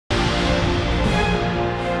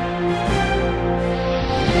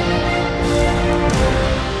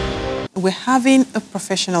we're having a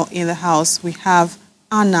professional in the house. We have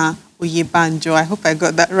Anna Oyebanjo. I hope I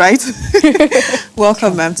got that right.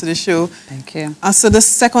 Welcome, ma'am, to the show. Thank you. So the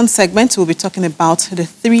second segment, we'll be talking about the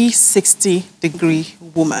 360-degree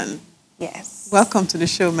woman. Yes. Welcome to the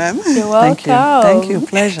show, ma'am. You're welcome. Thank you.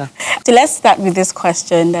 Pleasure. So let's start with this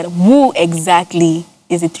question, that who exactly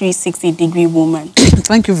is a 360-degree woman?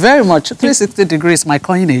 Thank you very much. 360 degrees, my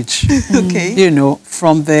coinage. Okay. You know,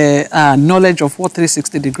 from the knowledge of what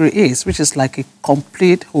 360 degree is, which is like a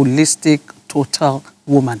complete, holistic, total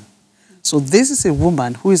woman. So this is a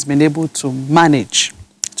woman who has been able to manage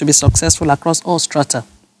to be successful across all strata.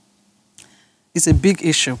 It's a big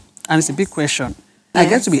issue and it's a big question. I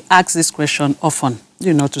get to be asked this question often,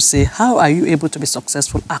 you know, to say, how are you able to be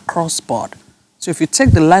successful across board? So if you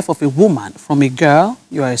take the life of a woman, from a girl,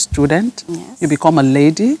 you are a student, you become a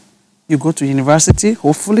lady, you go to university,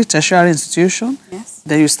 hopefully tertiary institution,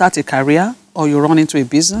 then you start a career or you run into a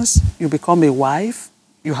business, you become a wife,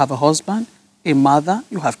 you have a husband, a mother,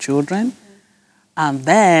 you have children, and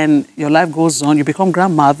then your life goes on, you become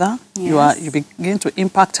grandmother, you begin to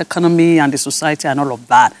impact economy and the society and all of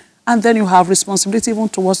that. And then you have responsibility even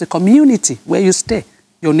towards the community where you stay,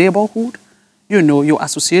 your neighborhood, you know, your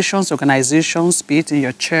associations, organizations, be it in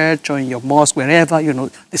your church or in your mosque, wherever, you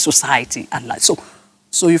know, the society and life.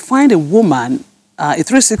 So you find a woman, a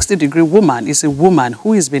 360-degree woman is a woman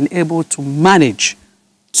who has been able to manage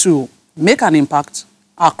to make an impact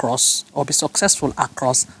across or be successful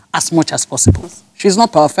across as much as possible. She's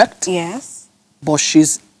not perfect. Yes. But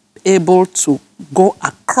she's able to go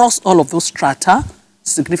across all of those strata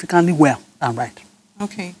significantly well and right.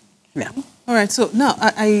 Okay. Yeah. All right. So now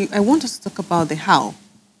I want us to talk about the how.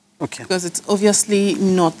 Okay. Because it's obviously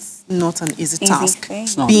not an easy task.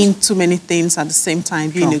 Being too many things at the same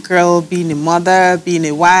time. Being a girl, being a mother, being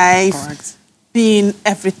a wife, being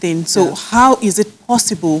everything. So how is it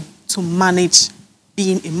possible to manage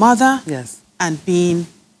being a mother and being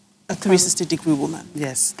a 360-degree woman?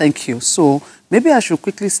 Yes, thank you. So maybe I should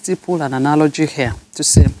quickly stipple an analogy here to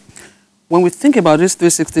say, when we think about this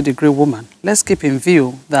 360-degree woman, let's keep in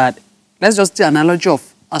view that, let's just do an analogy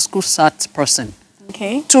of a school cert person.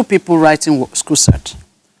 Okay. Two people writing school cert.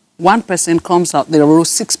 One person comes out, they wrote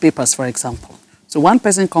 6 papers, for example. So one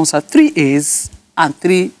person comes out 3 A's and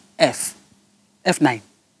 3 F9.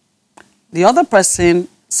 The other person,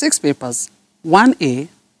 6 papers, 1 A,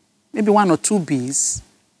 maybe 1 or 2 B's,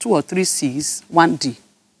 2 or 3 C's, 1 D.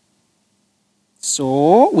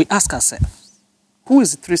 So we ask ourselves, who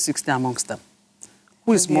is 360 amongst them?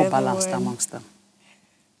 Who is more balanced amongst them?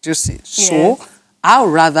 Do you see? Yes. So I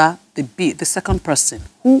would rather the second person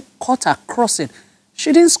who cut across it.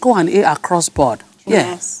 She didn't score an A across board.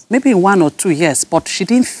 Yes. Maybe in 1 or 2, yes, but she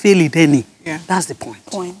didn't fail in any. Yeah. That's the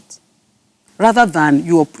point. Rather than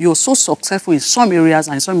you're so successful in some areas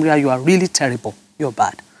and in some areas you are really terrible, you're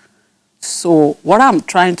bad. So what I'm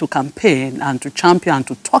trying to campaign and to champion and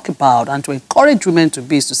to talk about and to encourage women to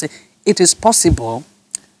be is to say, it is possible,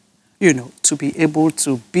 you know, to be able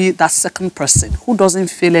to be that second person who doesn't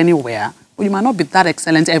fail anywhere. Well, you might not be that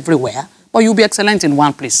excellent everywhere, but you'll be excellent in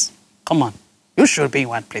one place. Come on. You should be in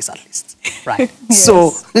one place at least, right?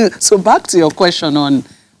 So back to your question on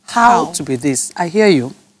how to be this. I hear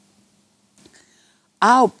you.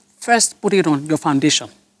 I'll first put it on your foundation.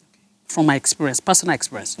 From my experience, personal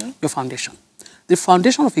experience, your foundation. The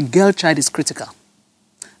foundation of a girl child is critical.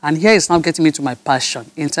 And here is now getting me to my passion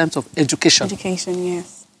in terms of education. Education,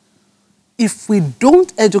 yes. If we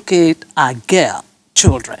don't educate our girl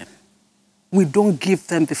children, we don't give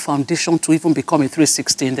them the foundation to even become a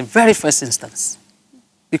 360 in the very first instance.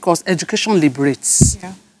 Because education liberates.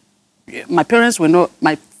 Yeah. My parents were not,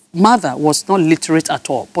 my mother was not literate at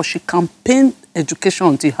all, but she campaigned education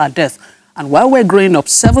until her death. And while we're growing up,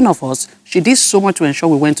 7 of us, she did so much to ensure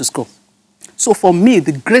we went to school. So for me,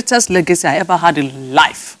 the greatest legacy I ever had in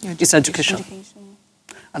life is education.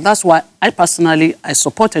 And that's why I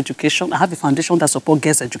support education. I have a foundation that supports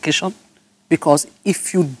girls' education. Because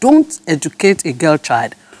if you don't educate a girl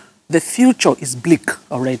child, the future is bleak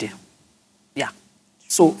already. Yeah.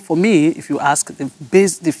 So for me, if you ask, the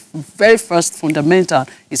very first fundamental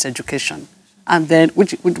is education. And then,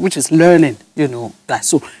 which is learning, you know.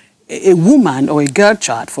 So a woman or a girl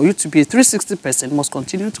child, for you to be a 360 person, must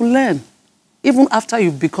continue to learn. Even after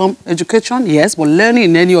you become education, yes, but learning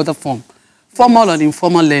in any other form. Formal and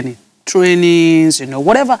informal learning. Trainings, you know,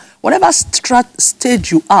 whatever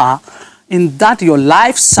stage you are in that your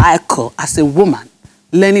life cycle as a woman,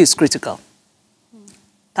 learning is critical.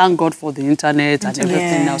 Thank God for the internet and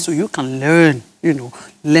everything now. So you can learn, you know,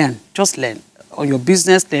 just learn. Or your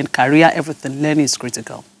business, then career, everything, learning is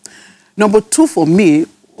critical. Number 2 for me,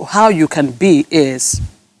 how you can be is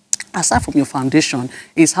aside from your foundation,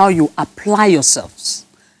 is how you apply yourselves.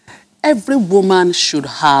 Every woman should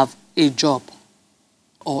have a job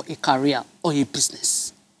or a career or a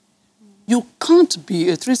business. You can't be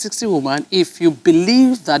a 360 woman if you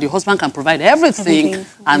believe that your husband can provide everything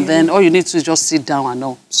and then all you need to just sit down and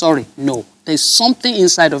know. Sorry, no. There's something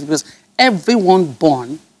inside of you because everyone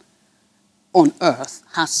born on earth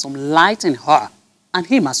has some light in her and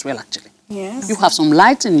him as well, actually. Yes. You have some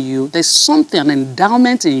light in you. There's something, an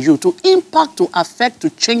endowment in you to impact, to affect, to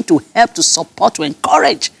change, to help, to support, to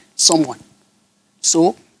encourage someone.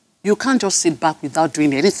 So you can't just sit back without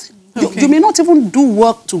doing anything. Okay. You may not even do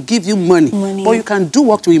work to give you money, but you can do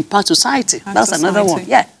work to impact society. That's another one.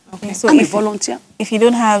 Yeah. Okay. So I'm a volunteer. If you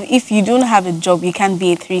don't have a job, you can't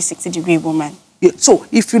be a 360-degree woman. Yeah. So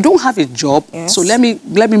if you don't have a job, so let me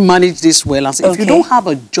manage this well and say, if you don't have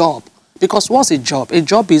a job, because what's a job? A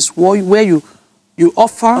job is where you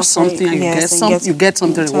offer something and you get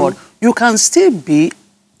something reward. You can still be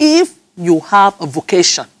if you have a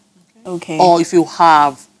vocation. Okay. Or if you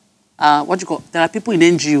have there are people in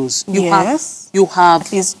NGOs. You have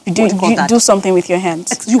do something with your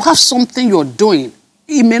hands. You have something you're doing.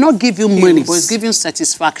 It may not give you money, but it's giving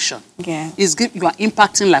satisfaction. Yeah. You are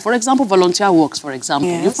impacting life. For example, volunteer works, for example.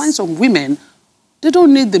 You find some women, they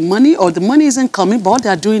don't need the money or the money isn't coming, but what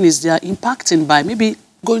they're doing is they're impacting by maybe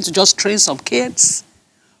going to just train some kids,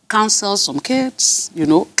 counsel some kids,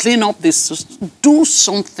 clean up this, do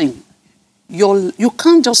something. You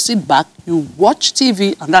can't just sit back, you watch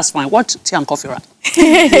TV, and that's fine. Watch tea and coffee, right?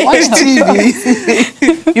 You watch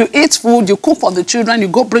TV, you eat food, you cook for the children, you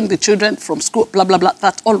go bring the children from school, blah, blah, blah.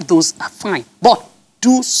 All of those are fine. But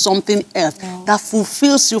do something else that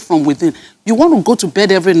fulfills you from within. You want to go to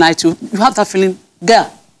bed every night, you have that feeling,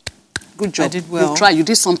 girl, good job. I did well. You tried, you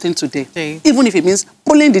did something today. Even if it means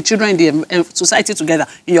pulling the children in the society together,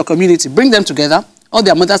 in your community, bring them together. All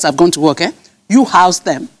their mothers have gone to work, You house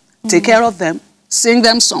them. Take care of them, sing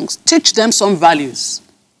them songs, teach them some values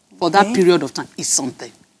for that period of time is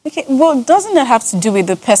something. Okay, well, doesn't that have to do with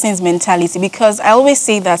the person's mentality? Because I always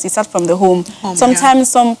say that it starts from the home.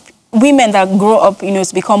 Sometimes some women that grow up,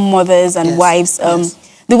 to become mothers and wives,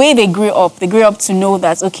 the way they grew up to know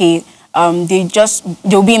that, okay,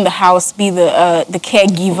 they'll be in the house, be the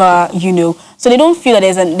caregiver, So they don't feel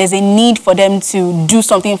that there's a need for them to do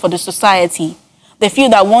something for the society. They feel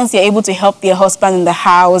that once they're able to help their husband in the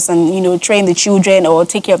house and, train the children or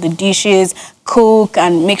take care of the dishes, cook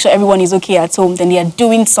and make sure everyone is okay at home, then they are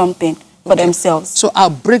doing something for themselves. So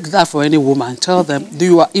I'll break that for any woman. Tell them,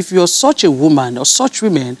 if you're such a woman or such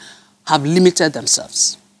women have limited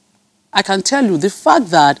themselves. I can tell you the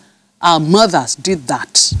fact that our mothers did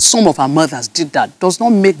that, some of our mothers did that, does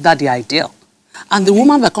not make that the ideal. And the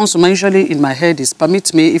woman that comes to mind usually in my head is,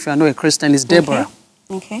 permit me, if you're not a Christian, is Deborah.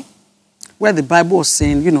 Okay. Where the Bible was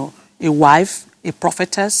saying, a wife, a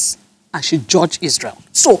prophetess, and she judged Israel.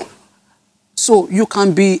 So you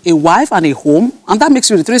can be a wife and a home, and that makes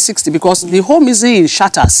you the 360 because the home isn't in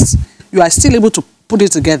shatters. You are still able to put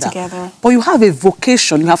it together. But you have a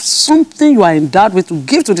vocation, you have something you are endowed with to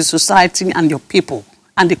give to the society and your people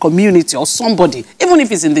and the community or somebody, even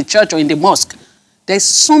if it's in the church or in the mosque. There's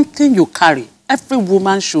something you carry. Every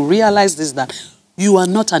woman should realize this, that you are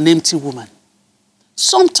not an empty woman.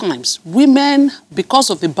 Sometimes women, because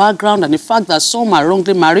of the background and the fact that some are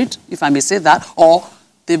wrongly married, if I may say that, or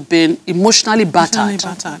they've been emotionally battered.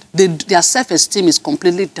 Their self-esteem is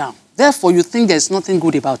completely down. Therefore, you think there's nothing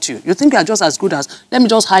good about you. You think you're just as good as, let me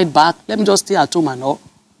just hide back, let me just stay at home and all.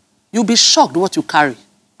 You'll be shocked what you carry.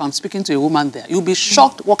 If I'm speaking to a woman there, you'll be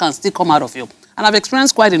shocked what can still come out of you. And I've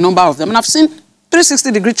experienced quite a number of them. And I've seen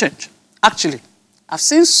 360-degree change, actually. I've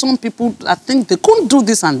seen some people, I think they couldn't do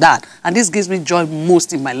this and that. And this gives me joy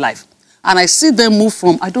most in my life. And I see them move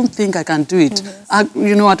from, I don't think I can do it.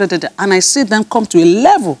 And I see them come to a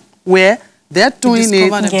level where they're doing they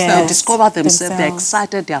discover themselves, they're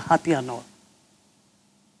excited, they're happy and all.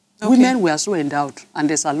 Women, we are so endowed, and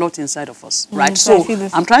there's a lot inside of us, right? So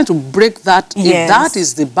I'm trying to break that. If that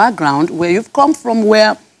is the background where you've come from,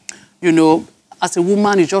 where, as a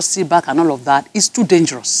woman, you just sit back and all of that, it's too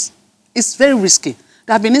dangerous. It's very risky.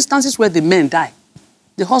 There have been instances where the men die.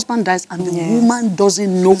 The husband dies and the woman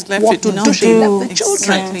doesn't know what to do. She left the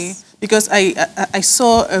children. Exactly. Because I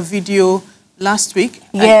saw a video last week.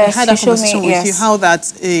 I had a conversation with you how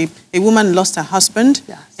that a woman lost her husband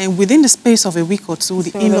and within the space of a week or two,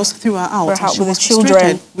 the in-laws threw her out. With the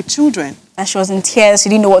children. With children. And she was in tears. She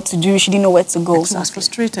didn't know what to do. She didn't know where to go. She was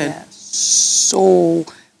frustrated. Yeah. So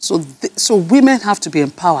women have to be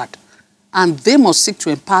empowered. And they must seek to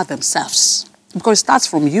empower themselves. Because it starts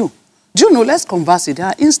from you. Do you know, let's converse it. There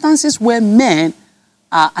are instances where men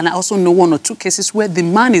And I also know 1 or 2 cases where the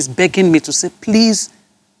man is begging me to say, please,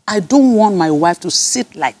 I don't want my wife to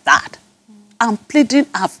sit like that. I'm pleading,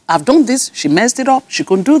 I've done this, she messed it up, she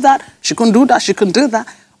couldn't do that, she couldn't do that, she couldn't do that.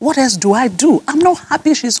 What else do I do? I'm not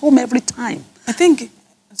happy she's home every time. I think,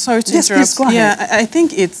 sorry to interrupt. Yeah, I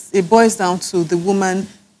think it boils down to the woman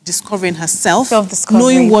discovering herself,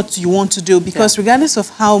 knowing what you want to do, because regardless of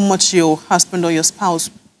how much your husband or your spouse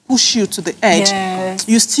push you to the edge,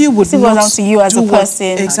 you still would not down to you as a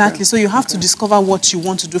person. Exactly. So you have to discover what you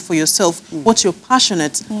want to do for yourself, what you're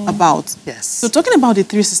passionate about. Yes. So talking about the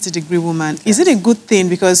 360-degree woman, is it a good thing?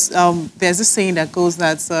 Because there's this saying that goes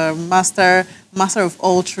that master of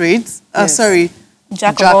all trades. Sorry.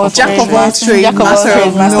 Jack of all trades, master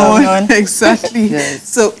of none. Exactly. Yes.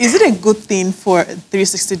 So is it a good thing for a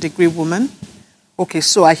 360-degree woman? Okay,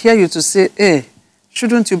 so I hear you to say, hey,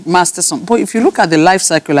 shouldn't you master some? But if you look at the life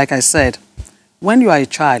cycle, like I said, when you are a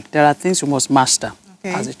child, there are things you must master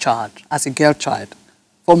as a child, as a girl child.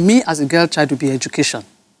 For me, as a girl child, it would be education.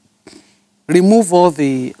 Remove all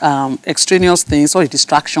the extraneous things, all the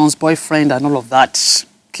distractions, boyfriend and all of that.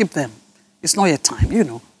 Keep them. It's not your time, you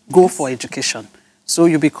know. Go for education. So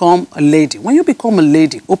you become a lady. When you become a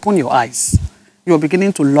lady, open your eyes. You're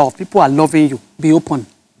beginning to love. People are loving you. Be open.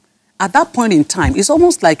 At that point in time, it's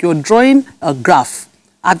almost like you're drawing a graph.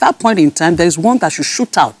 At that point in time, there is one that should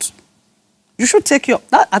shoot out. You should take at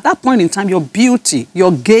that point in time, your beauty,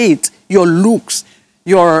 your gait, your looks,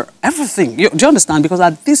 your everything. Do you understand? Because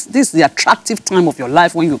at this is the attractive time of your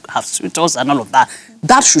life when you have suitors and all of that.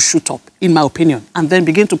 That should shoot up, in my opinion, and then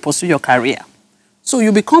begin to pursue your career. So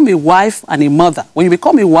you become a wife and a mother. When you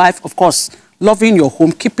become a wife, of course, loving your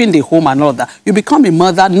home, keeping the home and all that. You become a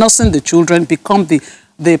mother, nursing the children, become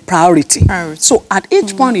the priority. So at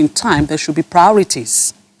each point in time, there should be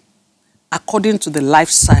priorities according to the life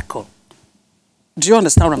cycle. Do you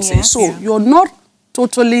understand what I'm saying? So you're not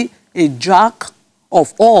totally a jack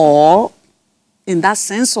of all in that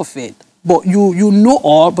sense of it. But you know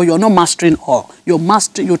all, but you're not mastering all.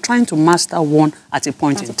 You're trying to master one at a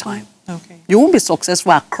point in time. Okay. You won't be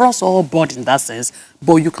successful across all board in that sense,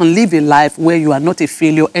 but you can live a life where you are not a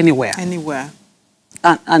failure anywhere.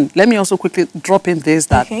 And let me also quickly drop in this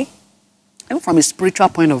that, even from a spiritual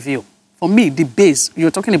point of view, for me, the base, you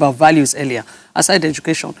were talking about values earlier, aside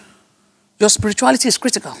education, your spirituality is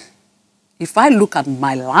critical. If I look at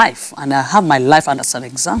my life, and I have my life as an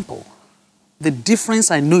example, the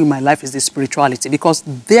difference I know in my life is the spirituality, because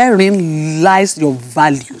therein lies your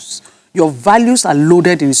values. Your values are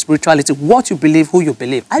loaded in spirituality. What you believe, who you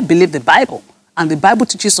believe. I believe the Bible. And the Bible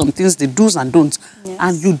teaches some things, the do's and don'ts.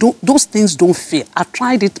 And those things don't fail. I've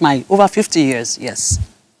tried it my over 50 years,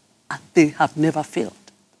 and they have never failed.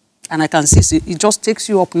 And I can see it just takes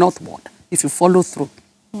you up northward if you follow through,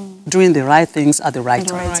 doing the right things at the right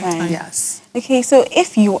time. Yes. Okay, so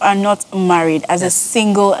if you are not married as a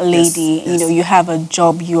single lady, you know, you have a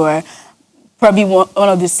job, you're probably one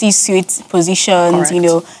of the C-suite positions, you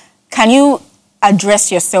know, can you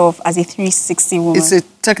address yourself as a 360 woman? It's a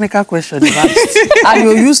technical question, and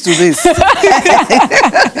you're used to this.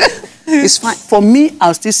 It's fine. For me,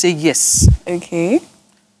 I'll still say yes. Okay.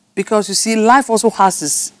 Because you see, life also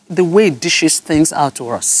has the way it dishes things out to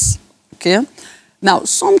us. Okay? Now,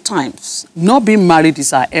 sometimes not being married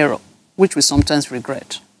is our error, which we sometimes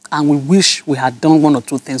regret. And we wish we had done 1 or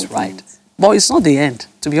 2 things right. But it's not the end,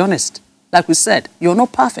 to be honest. Like we said, you're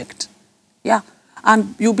not perfect. Yeah.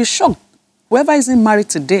 And you'll be shocked. Whoever isn't married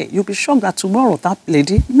today, you'll be shocked that tomorrow that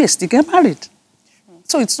lady may still get married.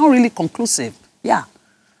 So it's not really conclusive. Yeah,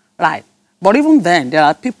 right. But even then, there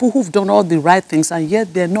are people who've done all the right things and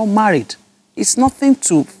yet they're not married. It's nothing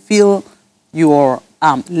to feel you're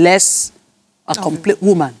less a complete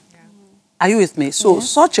woman. Are you with me? So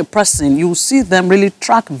such a person, you see them really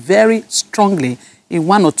track very strongly in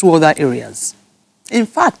 1 or 2 other areas. In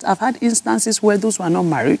fact, I've had instances where those who are not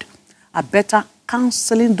married are better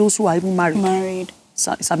counseling those who are even married.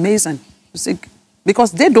 So it's amazing. You see,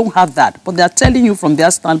 because they don't have that, but they're telling you from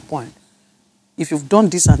their standpoint, if you've done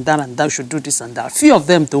this and that, you should do this and that. Few of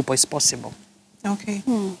them do, but it's possible. Okay.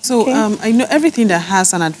 So I know everything that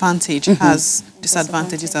has an advantage has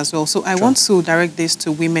disadvantages as well. So I want to direct this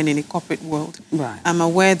to women in the corporate world. I'm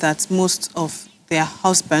aware that most of their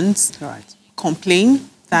husbands complain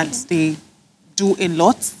that they do a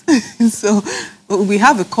lot. So we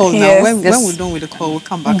have a call now. When we're done with the call, we'll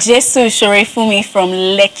come back. Jesu Shorefumi from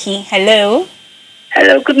Lekki. Hello.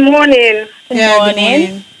 Hello, good morning. Good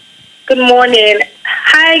morning. Good morning.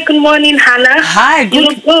 Hi, good morning, Hannah. Hi, good. You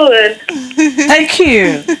look good. Thank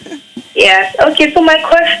you. Yes. Okay, so my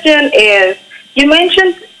question is, you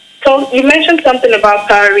mentioned something about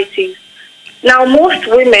priorities. Now, most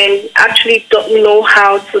women actually don't know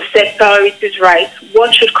how to set priorities right.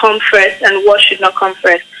 What should come first and what should not come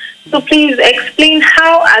first. So please explain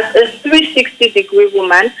how, as a 360-degree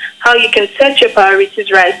woman, how you can set your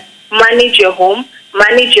priorities right, manage your home,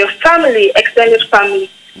 manage your family, extended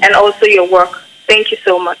family, and also your work. Thank you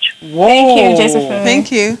so much. Whoa. Thank you, Josephine.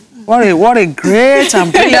 Thank you. What a great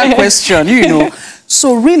and brilliant question, you know.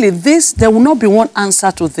 So really, there will not be one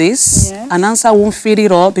answer to this. Yes. An answer won't fit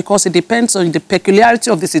it all because it depends on the peculiarity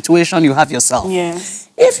of the situation you have yourself. Yes.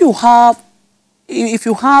 If you have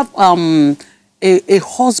a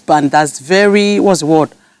husband that's very, what's the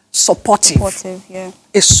word, supportive. Supportive, yeah.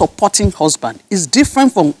 A supporting husband is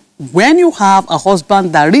different from when you have a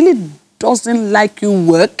husband that really doesn't like you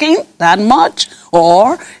working that much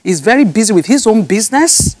or is very busy with his own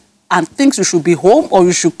business and thinks you should be home or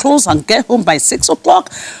you should close and get home by 6 o'clock,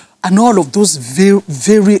 and all of those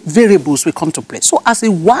variables will come to play. So as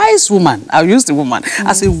a wise woman, I'll use the woman,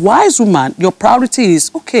 as a wise woman, your priority is,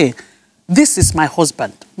 okay, this is my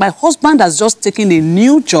husband. My husband has just taken a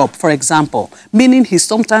new job, for example, meaning he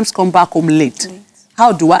sometimes comes back home late.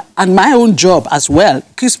 How do I, and my own job as well,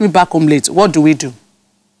 keeps me back home late. What do we do?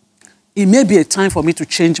 It may be a time for me to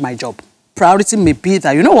change my job. Priority may be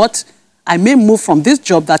that, you know what, I may move from this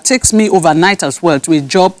job that takes me overnight as well to a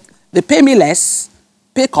job, they pay me less,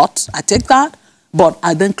 pay cut, I take that, but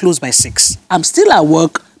I then close by 6. I'm still at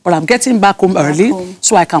work, but I'm getting back home early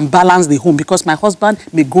so I can balance the home because my husband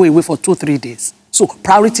may go away for 2-3 days. So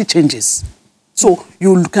priority changes. So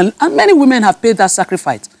you can, and many women have paid that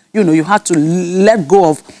sacrifice. You know, you had to let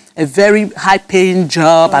go of a very high-paying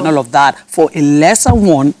job and all of that for a lesser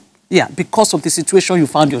one, yeah, because of the situation you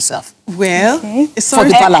found yourself. Well, for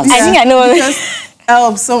the balance. I think I know.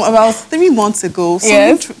 Because, so about 3 months ago,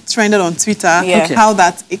 something trended on Twitter how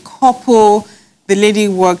that a couple, the lady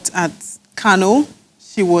worked at Kano.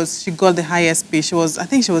 She got the highest pay. I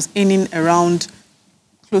think she was earning around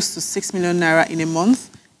close to 6 million naira in a month,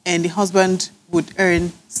 and the husband would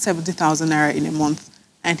earn 70,000 naira in a month,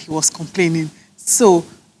 and he was complaining. So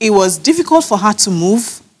it was difficult for her to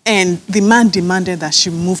move, and the man demanded that she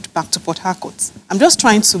moved back to Port Harcourt. I'm just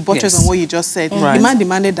trying to buttress on what you just said. The man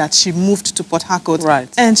demanded that she moved to Port Harcourt,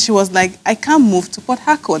 and she was like, I can't move to Port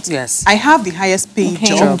Harcourt. Yes. I have the highest paying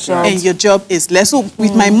job, and your job is less. So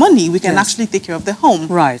with my money, we can actually take care of the home.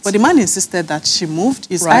 Right. But the man insisted that she moved.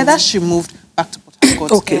 Either she moved back to Port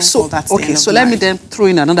Harcourt. Okay, so let me then throw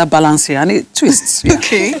in another balance here, and it twists.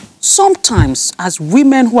 Okay. Sometimes, as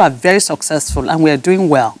women who are very successful and we are doing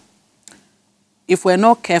well, if we're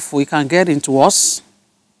not careful, it can get into us.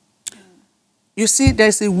 You see,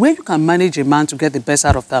 there's a way you can manage a man to get the best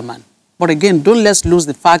out of that man. But again, don't let's lose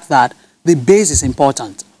the fact that the base is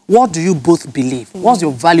important. What do you both believe? What's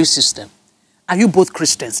your value system? Are you both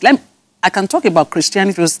Christians? I can talk about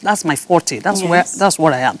Christianity because that's my forte. That's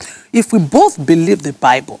what I am. If we both believe the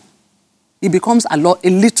Bible, it becomes a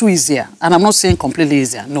little easier. And I'm not saying completely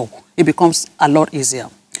easier. No, it becomes a lot easier.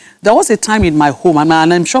 There was a time in my home,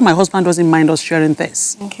 and I'm sure my husband doesn't mind us sharing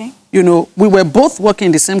this. Okay. You know, we were both working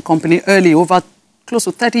in the same company early, over close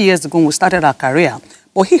to 30 years ago when we started our career.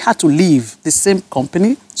 But he had to leave the same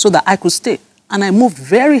company so that I could stay. And I moved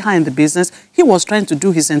very high in the business. He was trying to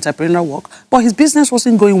do his entrepreneurial work, but his business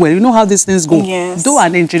wasn't going well. You know how these things go. Yes. Though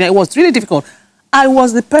an engineer, it was really difficult. I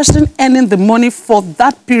was the person earning the money for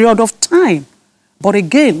that period of time. But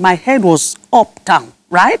again, my head was up, down,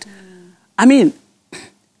 right? I mean,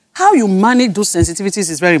 how you manage those sensitivities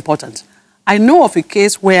is very important. I know of a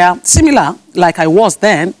case where, similar, like I was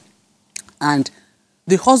then, and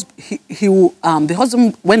the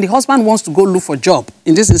husband, when the husband wants to go look for a job,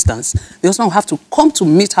 in this instance, the husband will have to come to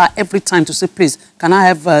meet her every time to say, please, can I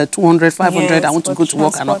have 200, 500, I want to go to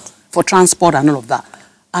work, and all, for transport and all of that.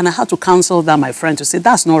 And I had to counsel that, my friend, to say,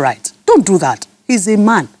 that's not right. Don't do that. He's a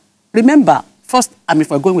man. Remember, first,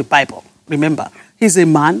 if we're going with Bible, remember, he's a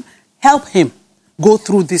man. Help him go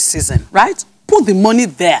through this season, right? Put the money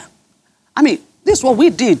there. I mean, this is what we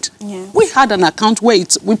did. Yes. We had an account where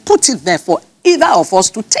we put it there for either of us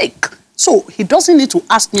to take. So he doesn't need to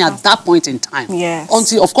ask me at that point in time. Yes.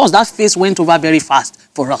 Until, of course, that phase went over very fast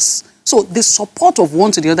for us. So the support of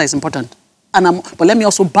one to the other is important. But let me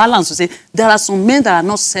also balance to say, there are some men that are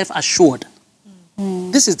not self-assured.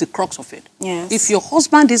 This is the crux of it. Yes. If your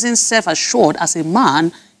husband isn't self-assured as a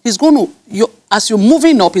man, he's going to, as you're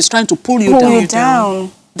moving up, he's trying to pull you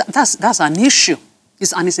down. That's an issue.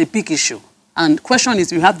 And it's a big issue. And the question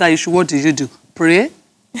is, if you have that issue, what do you do? Pray,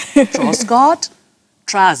 trust God,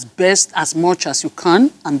 try as best as much as you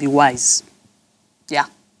can, and be wise. Yeah.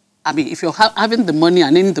 I mean, if you're having the money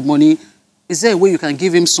and earning the money, Is there a way you can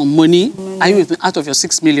give him some money? Are you out of your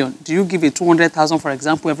 6 million? Do you give it 200,000, for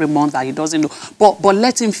example, every month that he doesn't know? But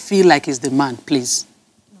let him feel like he's the man, please.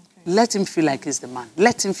 Okay. Let him feel like he's the man.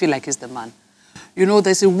 Let him feel like he's the man. You know,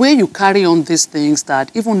 there's a way you carry on these things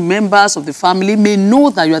that even members of the family may know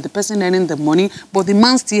that you are the person earning the money, but the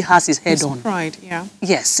man still has his head on. Pride, yeah.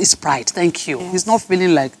 Yes, it's pride. Thank you. Yes. He's not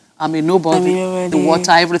feeling like, I'm a nobody, the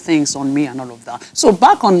water, everything's on me and all of that. So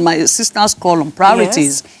back on my sister's call on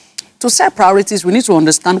priorities, to set priorities, we need to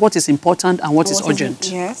understand what is important and what is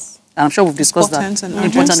urgent. Yes. And I'm sure we've discussed that.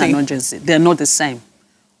 Important and urgency. They're not the same.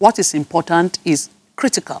 What is important is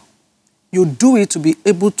critical. You do it to be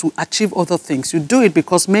able to achieve other things. You do it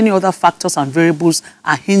because many other factors and variables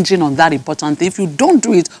are hinging on that important thing. If you don't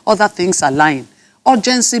do it, other things are lying.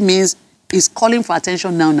 Urgency means it's calling for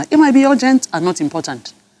attention now. It might be urgent and not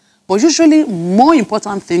important. But usually, more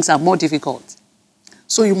important things are more difficult.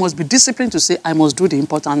 So you must be disciplined to say, I must do the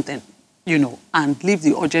important thing, you know, and leave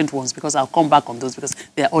the urgent ones, because I'll come back on those because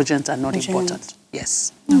they're urgent and not important.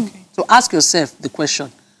 Yes. Okay. So ask yourself the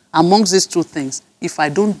question, amongst these two things, if I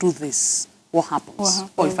don't do this, what happens?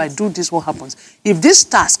 Or if I do this, what happens? If this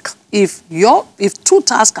task, if two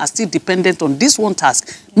tasks are still dependent on this one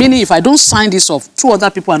task, meaning if I don't sign this off, two other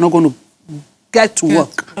people are not going to get to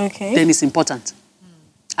work, then it's important.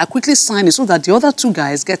 I quickly sign it so that the other two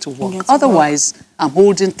guys get to work. Otherwise, I'm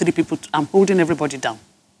holding three people, I'm holding everybody down.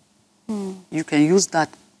 You can use that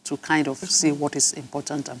to kind of see what is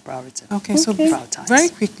important and priority. Okay, so very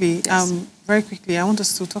quickly, I want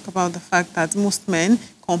us to talk about the fact that most men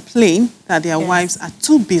complain that their wives are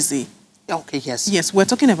too busy. Okay, yes. Yes, we're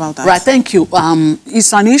talking about that. Right, thank you.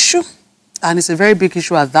 It's an issue, and it's a very big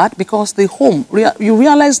issue at that, because the home, you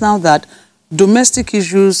realize now that domestic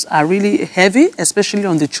issues are really heavy, especially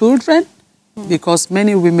on the children, because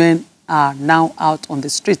many women are now out on the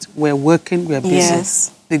street. We're working, we're busy.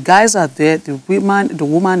 Yes. The guys are there, the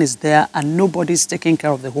woman is there, and nobody's taking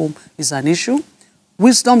care of the home. Is an issue.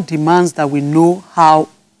 Wisdom demands that we know how,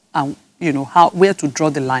 where to draw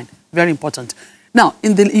the line. Very important. Now,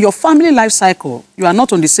 in your family life cycle, you are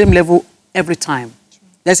not on the same level every time.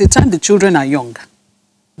 There's a time the children are young,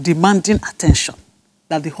 demanding attention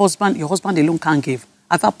that your husband alone can't give.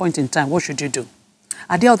 At that point in time, what should you do?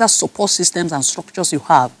 Are there other support systems and structures you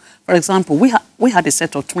have? For example, we had a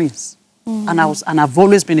set of twins, and I've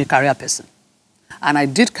always been a career person. And I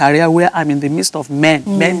did career where I'm in the midst of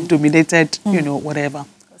men-dominated, whatever.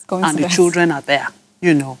 And the children are there,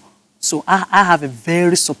 So I have a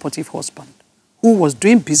very supportive husband who was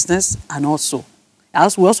doing business, and also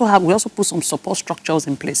we also put some support structures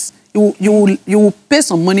in place. You will pay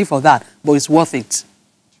some money for that, but it's worth it.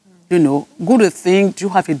 Good thing, do you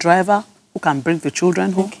have a driver who can bring the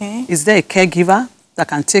children home? Okay. Is there a caregiver that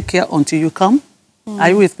can take care until you come? Are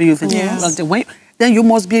you with me? Yes. Then you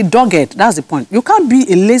must be a dogged. That's the point. You can't be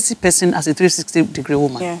a lazy person as a 360-degree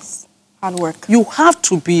woman. Yes, hard work. You have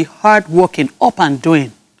to be hard-working, up and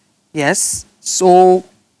doing. Yes. So,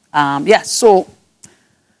 so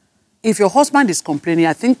if your husband is complaining,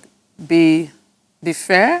 I think be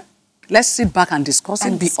fair. Let's sit back and discuss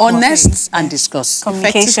it. Be honest and discuss.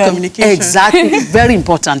 Communication. Exactly. Very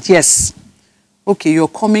important. Yes. Okay, you're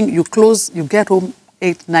coming, you close, you get home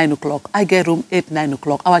 8, 9 o'clock. I get home 8, 9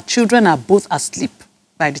 o'clock. Our children are both asleep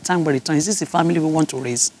by the time we return. Is this the family we want to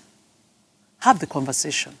raise? Have the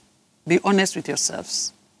conversation. Be honest with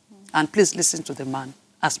yourselves. And please listen to the man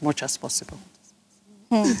as much as possible.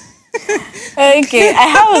 Okay,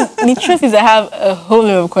 the truth is I have a whole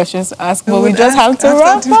lot of questions to ask, but we just have to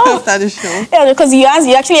wrap up. After the show. Yeah, because you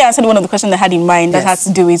actually answered one of the questions I had in mind that has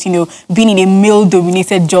to do with, being in a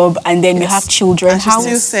male-dominated job and then you have children. And she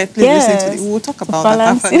still said, please listen to it. We'll talk about that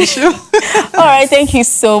after the show. All right, thank you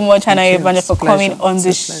so much, Hannah Oyebanja, for coming on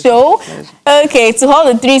the show. Okay, to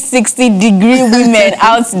all the 360-degree women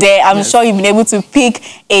out there, I'm sure you've been able to pick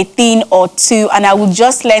a thing or two, and I will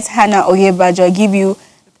just let Hannah Oyebanja give you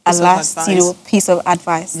a last piece of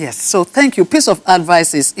advice. Yes, so thank you. Piece of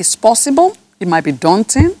advice is possible. It might be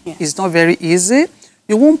daunting. Yes. It's not very easy.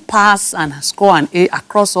 You won't pass and score an A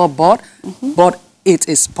across all board, but it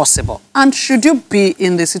is possible. And should you be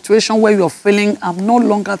in the situation where you're feeling, I'm no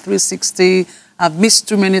longer 360, I've missed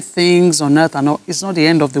too many things on earth, and it's not the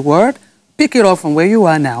end of the world, pick it up from where you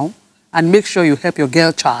are now and make sure you help your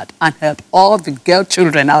girl child and help all the girl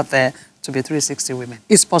children out there to be 360 women.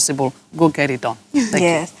 It's possible. Go get it done. Thank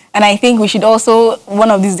you. And I think we should also,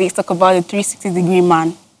 one of these days, talk about the 360-degree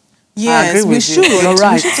man. Yes, we should. You're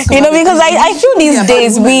right. Because I feel these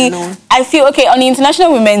days I feel, okay, on the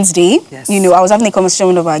International Women's Day, I was having a conversation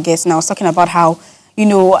with one of our guests and I was talking about how,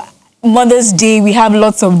 Mother's Day, we have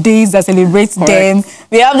lots of days that celebrate them.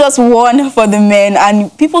 We have just one for the men,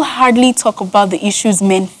 and people hardly talk about the issues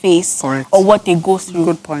men face or what they go through.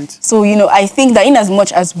 Good point. So, you know, I think that in as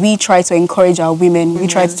much as we try to encourage our women, we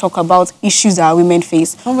try to talk about issues that our women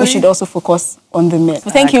face, we should also focus on the men. So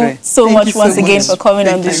thank you so much once again for coming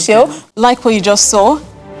on the show. Like what you just saw,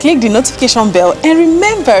 click the notification bell and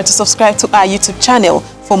remember to subscribe to our YouTube channel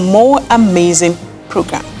for more amazing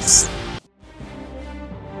programs.